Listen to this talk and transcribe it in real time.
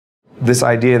this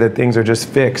idea that things are just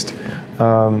fixed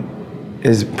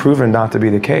is proven not to be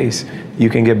the case. You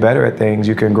can get better at things,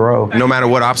 you can grow. No matter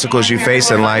what obstacles you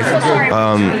face in life,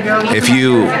 if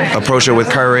you approach it with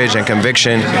courage and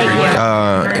conviction,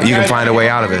 you can find a way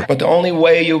out of it. But the only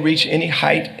way you'll reach any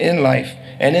height in life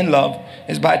and in love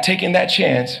is by taking that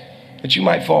chance that you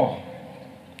might fall.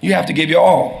 You have to give your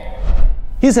all.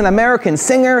 He's an American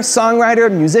singer,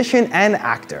 songwriter, musician, and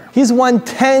actor. He's won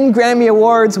 10 Grammy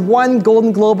Awards, 1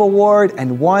 Golden Globe Award,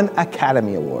 and 1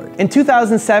 Academy Award. In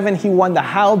 2007, he won the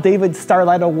Hal David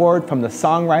Starlight Award from the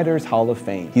Songwriters Hall of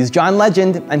Fame. He's John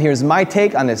Legend, and here's my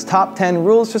take on his top 10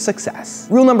 rules for success.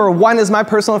 Rule number 1 is my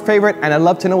personal favorite, and I'd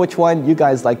love to know which one you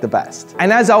guys like the best.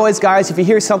 And as always, guys, if you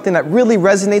hear something that really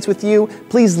resonates with you,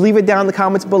 please leave it down in the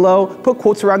comments below. Put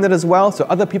quotes around it as well so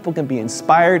other people can be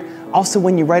inspired. Also,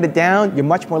 when you write it down,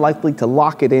 you're much more likely to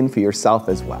lock it in for yourself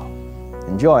as well.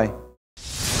 Enjoy.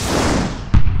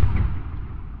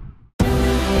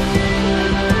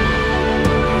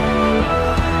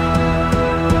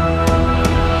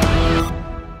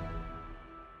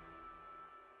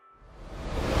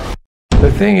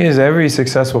 The thing is, every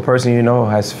successful person you know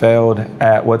has failed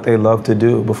at what they love to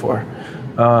do before.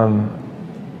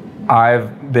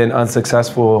 I've been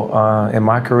unsuccessful in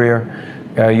my career.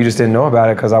 You just didn't know about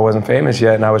it because I wasn't famous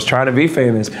yet, and I was trying to be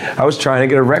famous. I was trying to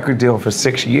get a record deal for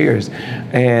 6 years,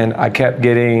 and I kept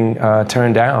getting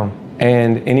turned down.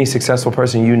 And any successful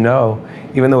person you know,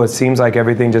 even though it seems like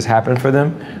everything just happened for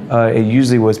them, it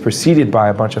usually was preceded by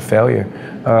a bunch of failure,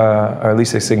 or at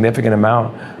least a significant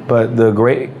amount. But the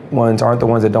great ones aren't the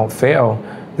ones that don't fail.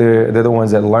 They're the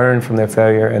ones that learn from their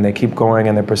failure, and they keep going,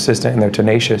 and they're persistent, and they're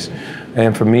tenacious.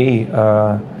 And for me,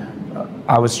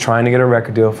 I was trying to get a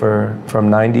record deal from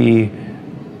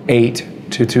 98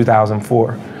 to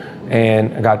 2004,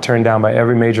 and I got turned down by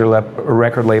every major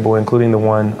record label, including the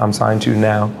one I'm signed to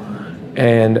now.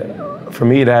 And for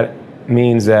me, that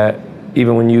means that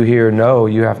even when you hear no,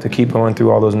 you have to keep going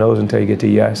through all those no's until you get to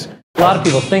yes. A lot of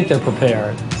people think they're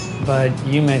prepared, but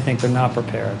you may think they're not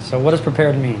prepared. So what does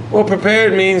prepared mean? Well,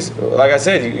 prepared means, like I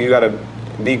said, you got to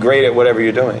be great at whatever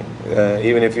you're doing.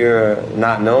 Even if you're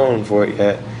not known for it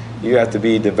yet, you have to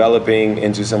be developing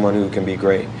into someone who can be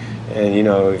great. And you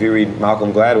know, if you read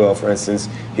Malcolm Gladwell, for instance,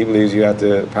 he believes you have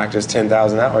to practice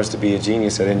 10,000 hours to be a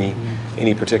genius at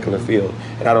any particular field.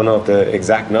 And I don't know if the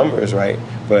exact number is right,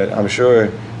 but I'm sure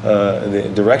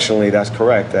directionally that's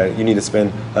correct, that you need to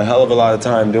spend a hell of a lot of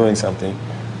time doing something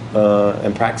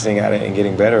and practicing at it and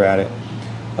getting better at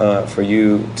it for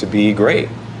you to be great.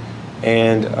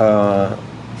 And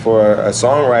for a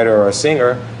songwriter or a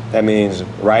singer, that means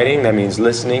writing, that means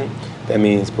listening, that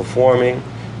means performing,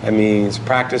 that means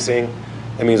practicing,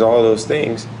 that means all those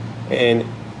things. And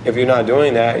if you're not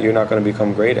doing that, you're not going to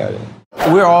become great at it.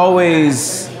 We're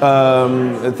always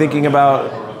thinking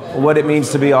about what it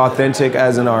means to be authentic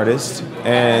as an artist,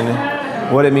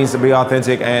 and what it means to be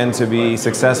authentic and to be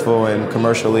successful and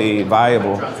commercially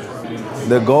viable.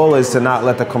 The goal is to not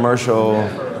let the commercial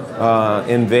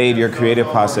invade your creative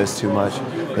process too much.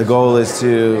 The goal is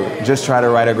to just try to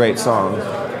write a great song,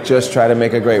 just try to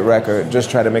make a great record,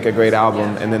 just try to make a great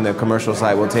album, and then the commercial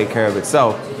side will take care of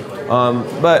itself.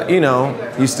 But you know,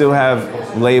 you still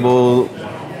have label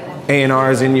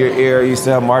A&Rs in your ear, you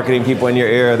still have marketing people in your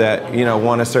ear that, you know,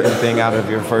 want a certain thing out of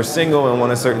your first single and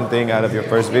want a certain thing out of your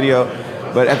first video.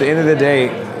 But at the end of the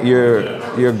day,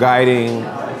 your guiding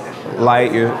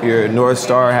light, your North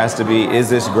Star has to be, is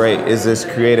this great? Is this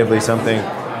creatively something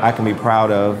I can be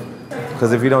proud of?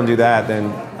 Because if you don't do that,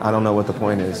 then I don't know what the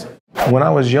point is. When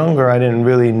I was younger, I didn't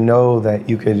really know that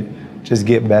you could just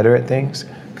get better at things.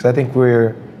 Because I think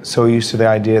we're so used to the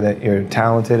idea that you're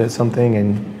talented at something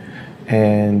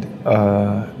and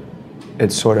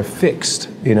it's sort of fixed,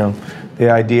 you know? The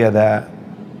idea that,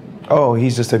 oh,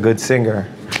 he's just a good singer,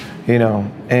 you know?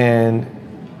 And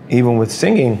even with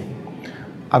singing,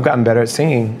 I've gotten better at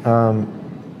singing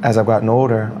as I've gotten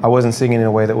older. I wasn't singing in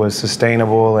a way that was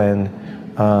sustainable, and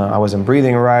I wasn't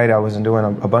breathing right, I wasn't doing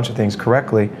a bunch of things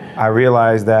correctly. I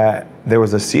realized that there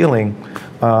was a ceiling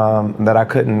that I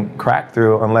couldn't crack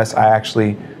through unless I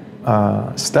actually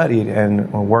studied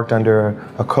and worked under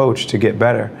a coach to get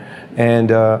better.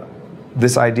 And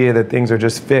this idea that things are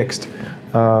just fixed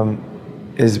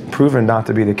is proven not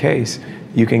to be the case.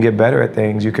 You can get better at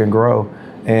things, you can grow.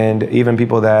 And even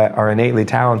people that are innately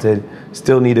talented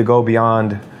still need to go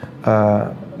beyond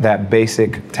that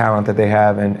basic talent that they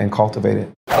have and cultivate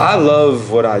it. I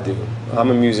love what I do. I'm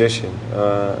a musician.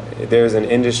 There's an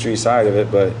industry side of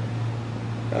it, but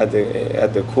at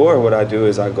the core, what I do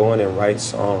is I go in and write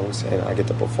songs, and I get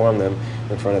to perform them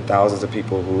in front of thousands of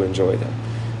people who enjoy them.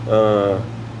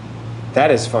 That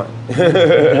is fun.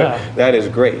 Yeah. That is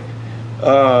great.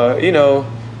 You know,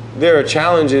 there are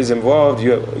challenges involved.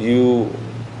 You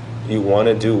want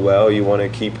to do well. You want to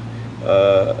keep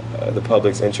the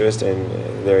public's interest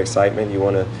and their excitement. You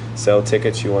want to sell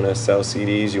tickets. You want to sell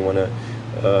CDs. You want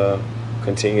to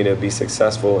continue to be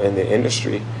successful in the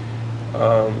industry.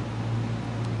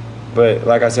 But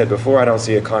like I said before, I don't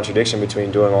see a contradiction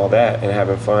between doing all that and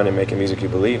having fun and making music you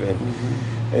believe in.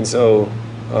 Mm-hmm. And so,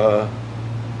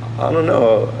 I don't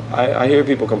know. I hear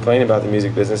people complain about the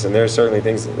music business, and there are certainly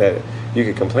things that you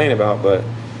could complain about, but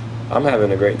I'm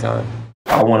having a great time.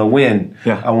 I want to win.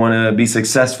 Yeah. I want to be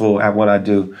successful at what I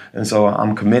do. And so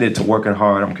I'm committed to working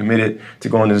hard. I'm committed to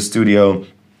going to the studio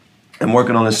and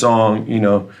working on a song, you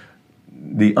know,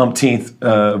 the umpteenth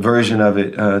version of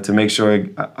it to make sure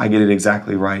I get it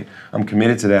exactly right. I'm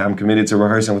committed to that. I'm committed to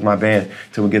rehearsing with my band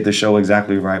till we get the show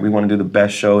exactly right. We want to do the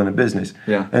best show in the business.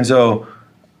 Yeah. And so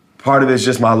part of it's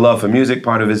just my love for music.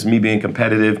 Part of it's me being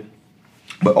competitive.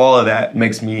 But all of that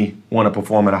makes me want to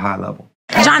perform at a high level.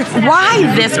 John,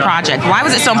 why this project? Why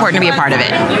was it so important to be a part of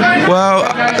it?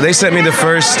 Well, they sent me the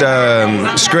first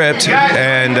script,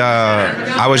 and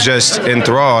I was just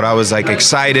enthralled. I was like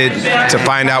excited to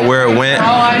find out where it went.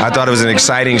 I thought it was an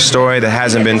exciting story that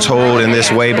hasn't been told in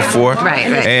this way before. Right.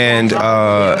 And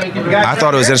I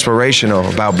thought it was inspirational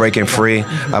about breaking free,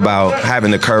 about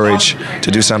having the courage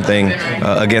to do something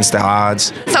against the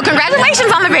odds. So congratulations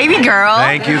on the baby girl.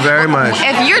 Thank you very much.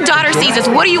 If your daughter sees this,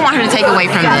 what do you want her to take away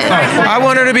from this? I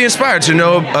want her to be inspired to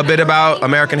know a bit about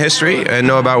American history and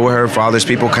know about where her father's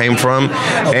people came from,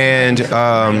 and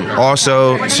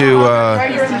also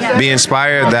to be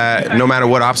inspired that no matter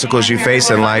what obstacles you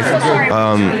face in life,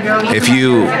 if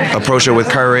you approach it with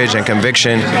courage and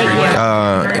conviction,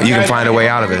 you can find a way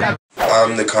out of it.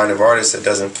 I'm the kind of artist that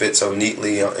doesn't fit so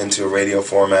neatly into a radio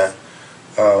format,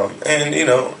 and you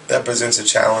know that presents a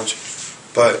challenge,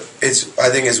 but I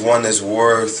think it's one that's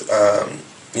worth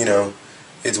you know.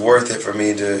 It's worth it for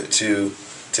me to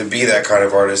be that kind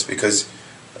of artist because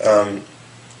I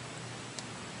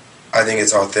think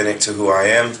it's authentic to who I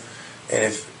am, and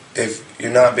if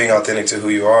you're not being authentic to who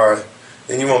you are,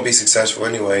 then you won't be successful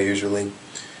anyway usually.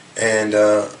 And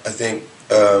I think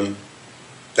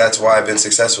that's why I've been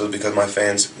successful, because my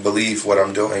fans believe what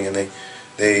I'm doing, and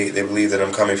they believe that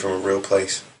I'm coming from a real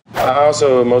place.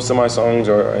 Most of my songs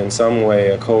are in some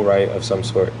way a co-write of some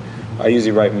sort. I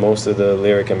usually write most of the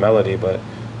lyric and melody, but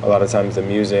a lot of times the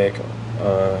music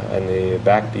and the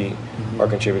backbeat are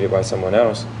contributed by someone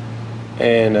else,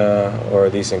 and or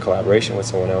at least in collaboration with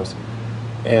someone else.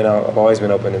 And I've always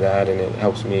been open to that, and it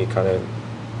helps me kind of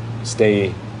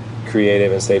stay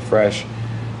creative and stay fresh.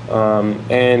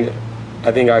 And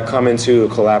I think I come into a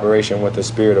collaboration with a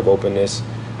spirit of openness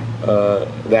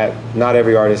that not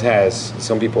every artist has.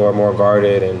 Some people are more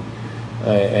guarded and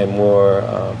more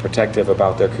protective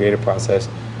about their creative process,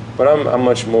 but I'm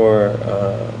much more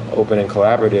open and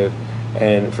collaborative,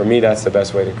 and for me that's the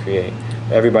best way to create.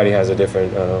 Everybody has a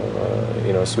different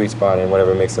you know, sweet spot and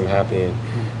whatever makes them happy and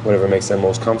whatever makes them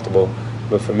most comfortable,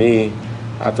 but for me,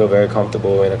 I feel very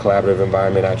comfortable in a collaborative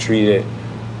environment. I treat it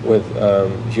with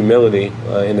humility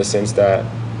in the sense that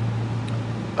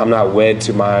I'm not wed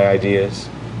to my ideas.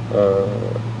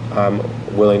 I'm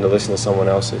willing to listen to someone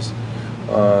else's.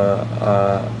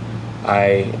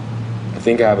 I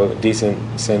think I have a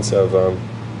decent sense of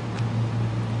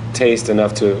taste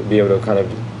enough to be able to kind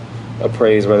of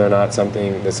appraise whether or not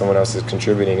something that someone else is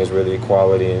contributing is really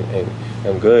quality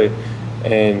and good,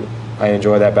 and I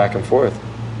enjoy that back and forth.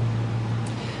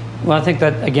 Well, I think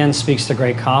that, again, speaks to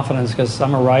great confidence, because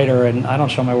I'm a writer and I don't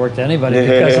show my work to anybody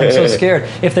because I'm so scared.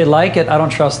 If they like it, I don't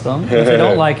trust them. If they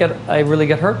don't like it, I really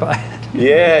get hurt by it.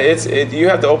 Yeah, you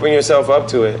have to open yourself up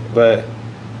to it, but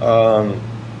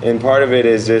and part of it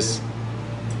is just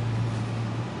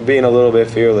being a little bit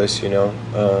fearless, you know.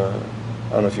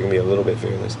 I don't know if you can be a little bit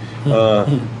fearless,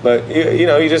 but you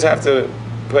know, you just have to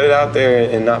put it out there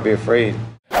and not be afraid.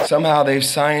 Somehow they've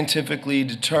scientifically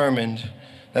determined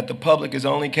that the public is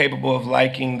only capable of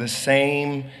liking the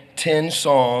same 10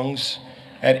 songs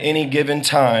at any given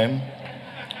time.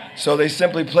 So they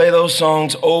simply play those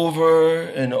songs over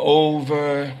and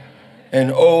over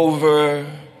and over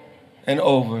and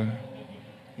over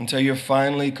until you're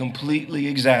finally completely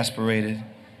exasperated.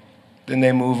 Then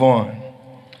they move on.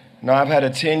 Now, I've had a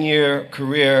 10-year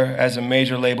career as a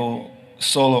major label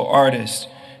solo artist,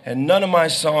 and none of my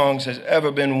songs has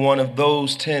ever been one of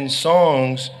those 10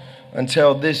 songs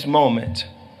until this moment.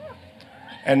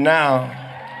 And now,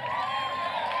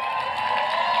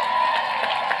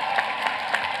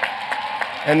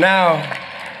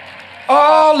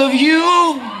 all of you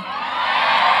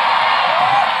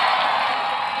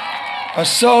are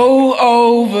so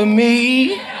over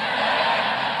me.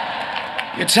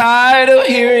 You're tired of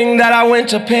hearing that I went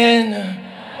to Penn.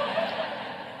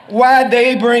 Why'd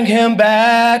they bring him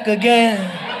back again?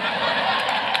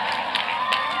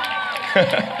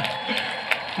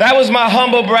 That was my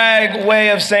humble brag way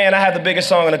of saying I have the biggest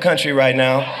song in the country right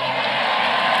now.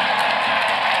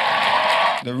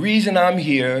 The reason I'm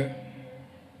here,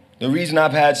 the reason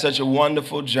I've had such a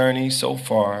wonderful journey so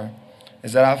far,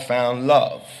 is that I found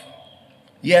love.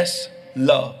 Yes,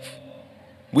 love.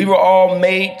 We were all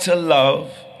made to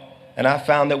love, and I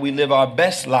found that we live our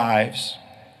best lives.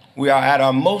 We are at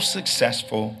our most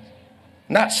successful,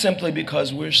 not simply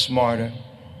because we're smarter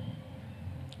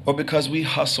or because we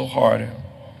hustle harder,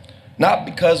 not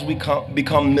because we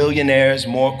become millionaires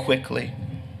more quickly.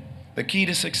 The key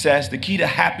to success, the key to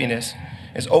happiness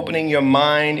is opening your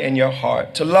mind and your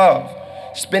heart to love,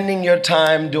 spending your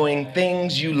time doing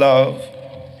things you love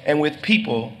and with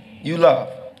people you love.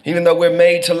 Even though we're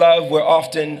made to love, we're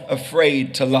often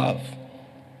afraid to love.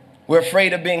 We're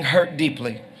afraid of being hurt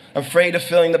deeply, afraid of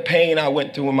feeling the pain I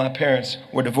went through when my parents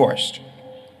were divorced.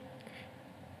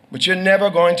 But you're never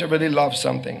going to really love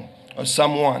something or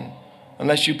someone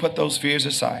unless you put those fears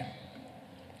aside.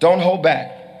 Don't hold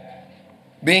back.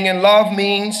 Being in love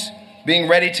means being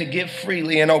ready to give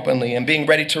freely and openly, and being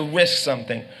ready to risk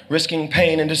something, risking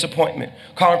pain and disappointment,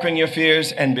 conquering your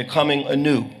fears and becoming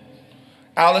anew.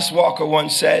 Alice Walker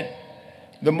once said,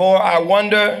 "The more I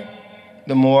wonder,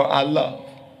 the more I love."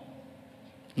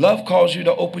 Love calls you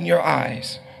to open your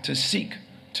eyes, to seek,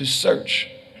 to search,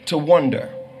 to wonder.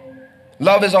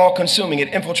 Love is all-consuming.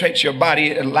 It infiltrates your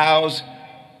body. It allows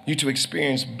you to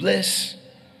experience bliss,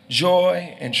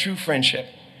 joy, and true friendship.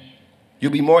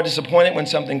 You'll be more disappointed when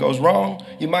something goes wrong.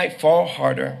 You might fall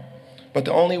harder. But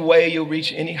the only way you'll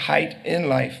reach any height in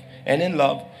life and in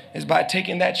love is by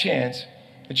taking that chance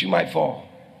that you might fall.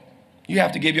 You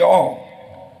have to give your all.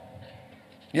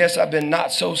 Yes, I've been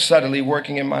not so subtly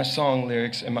working in my song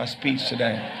lyrics in my speech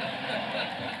today.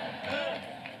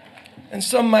 And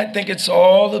some might think it's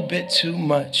all a bit too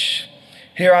much.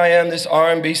 Here I am, this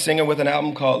R&B singer with an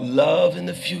album called Love in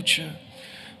the Future,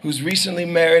 who's recently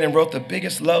married and wrote the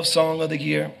biggest love song of the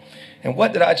year. And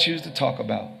what did I choose to talk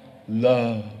about?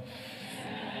 Love.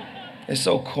 It's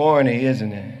so corny,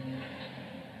 isn't it?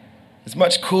 It's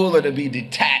much cooler to be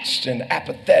detached and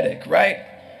apathetic, right?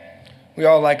 We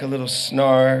all like a little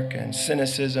snark and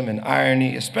cynicism and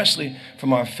irony, especially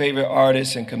from our favorite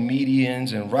artists and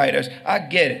comedians and writers. I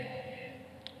get it.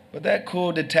 But that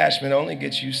cool detachment only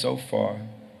gets you so far.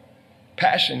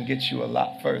 Passion gets you a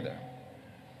lot further.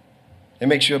 It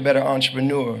makes you a better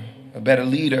entrepreneur, a better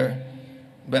leader,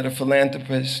 a better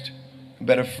philanthropist, a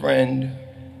better friend,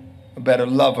 a better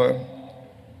lover.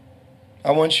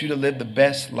 I want you to live the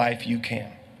best life you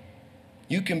can.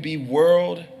 You can be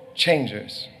world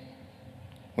changers.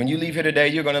 When you leave here today,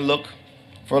 you're going to look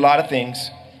for a lot of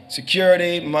things: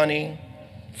 security, money,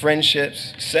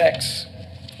 friendships, sex,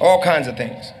 all kinds of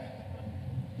things.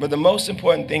 But the most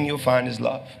important thing you'll find is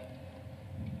love.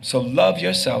 So love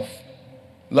yourself,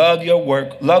 love your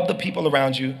work, love the people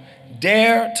around you.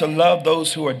 Dare to love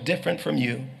those who are different from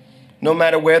you, no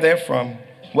matter where they're from,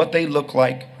 what they look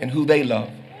like, and who they love.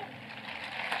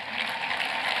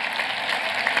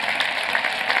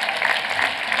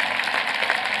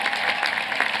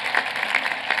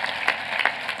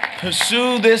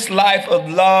 Pursue this life of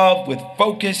love with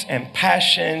focus and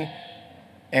passion,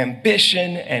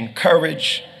 ambition and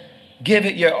courage. Give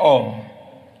it your all,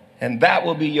 and that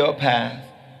will be your path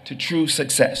to true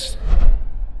success.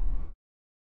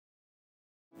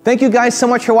 Thank you guys so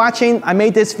much for watching. I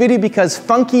made this video because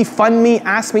Funky Fun Me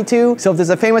asked me to. So if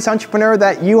there's a famous entrepreneur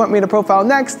that you want me to profile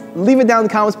next, leave it down in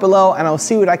the comments below and I'll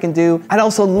see what I can do. I'd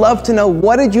also love to know,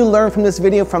 what did you learn from this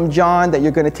video from John that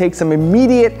you're gonna take some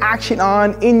immediate action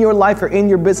on in your life or in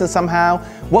your business somehow?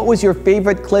 What was your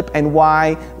favorite clip and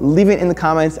why? Leave it in the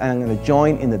comments and I'm gonna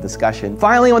join in the discussion.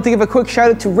 Finally, I want to give a quick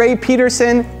shout out to Ray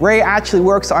Peterson. Ray actually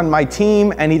works on my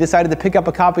team and he decided to pick up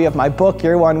a copy of my book,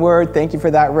 Your One Word. Thank you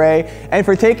for that, Ray. And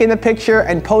for taking the picture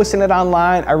and posting it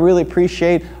online. I really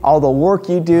appreciate all the work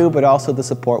you do, but also the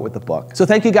support with the book. So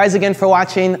thank you guys again for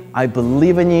watching. I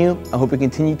believe in you. I hope you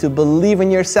continue to believe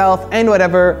in yourself and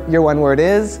whatever your one word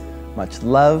is. Much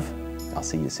love. I'll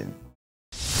see you soon.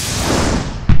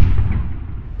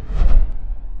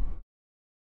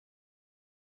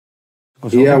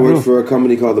 Yeah, I worked for a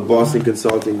company called the Boston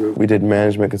Consulting Group. We did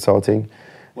management consulting.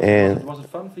 And was it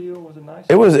fun for you? Was it nice?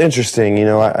 It was interesting. You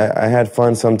know, I had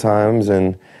fun sometimes,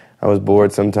 and I was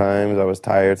bored sometimes. I was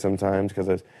tired sometimes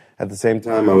because at the same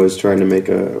time I was trying to make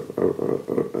a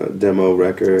demo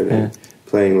record and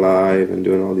playing live and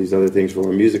doing all these other things for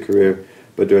my music career.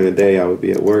 But during the day I would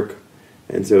be at work,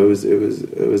 And so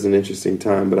it was an interesting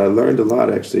time. But I learned a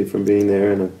lot actually from being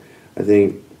there, and I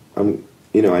think I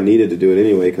needed to do it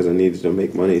anyway because I needed to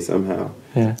make money somehow.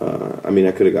 Yeah. I mean,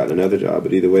 I could have gotten another job,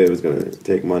 but either way, it was going to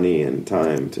take money and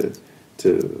time to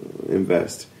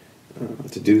invest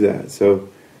to do that. So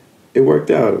it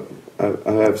worked out.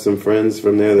 I have some friends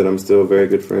from there that I'm still very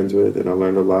good friends with, and I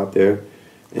learned a lot there.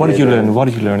 What did you learn? What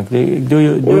did you learn?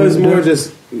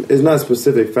 It's not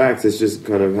specific facts. It's just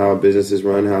kind of how businesses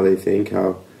run, how they think,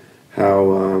 how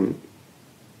to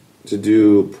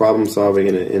do problem solving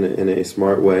in a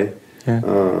smart way. Yeah.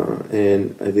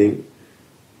 And I think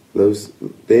those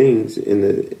things in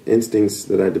the instincts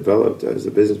that I developed as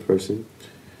a business person,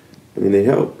 I mean, they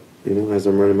help, as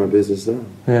I'm running my business now.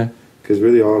 Yeah. Because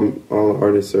really all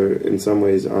artists are in some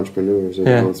ways entrepreneurs of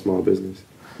their own small business.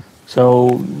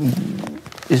 So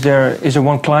is there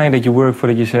one client that you work for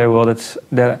that you say, well,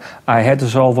 that I had to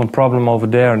solve one problem over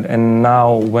there, and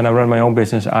now when I run my own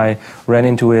business, I ran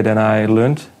into it and I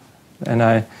learned, and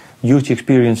I used the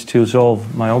experience to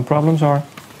solve my own problems, or?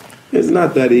 It's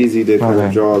not that easy to kind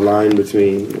of draw a line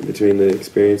between the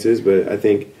experiences, but I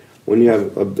think when you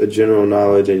have a general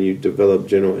knowledge and you develop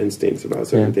general instincts about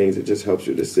certain things, it just helps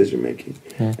your decision making.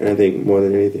 Yeah. And I think more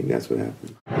than anything, that's what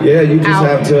happened. Yeah, you just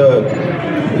have to,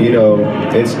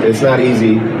 it's not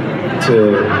easy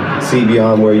to see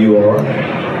beyond where you are,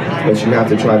 but you have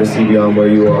to try to see beyond where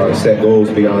you are, set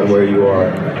goals beyond where you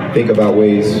are, think about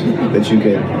ways that you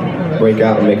can break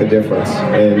out and make a difference.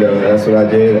 And that's what I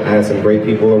did. I had some great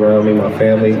people around me, my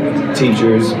family,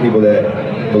 teachers, people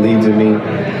that believed in me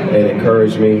and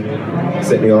encouraged me,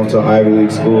 sent me off to an Ivy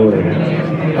League school,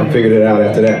 and I figured it out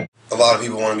after that. A lot of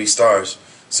people want to be stars,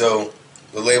 so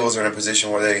the labels are in a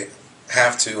position where they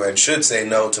have to and should say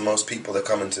no to most people that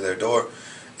come into their door,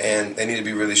 and they need to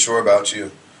be really sure about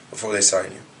you before they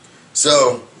sign you.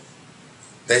 So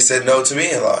they said no to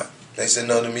me a lot. They said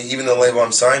no to me. Even the label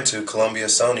I'm signed to, Columbia,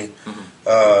 Sony,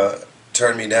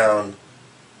 turned me down,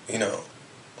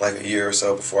 like a year or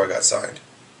so before I got signed.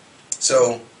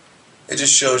 So it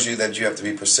just shows you that you have to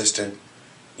be persistent.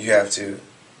 You have to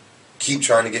keep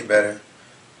trying to get better,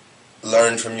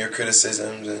 learn from your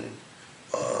criticisms,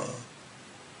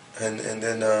 and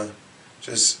then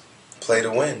just play to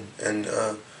win. And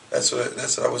that's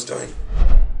what I was doing.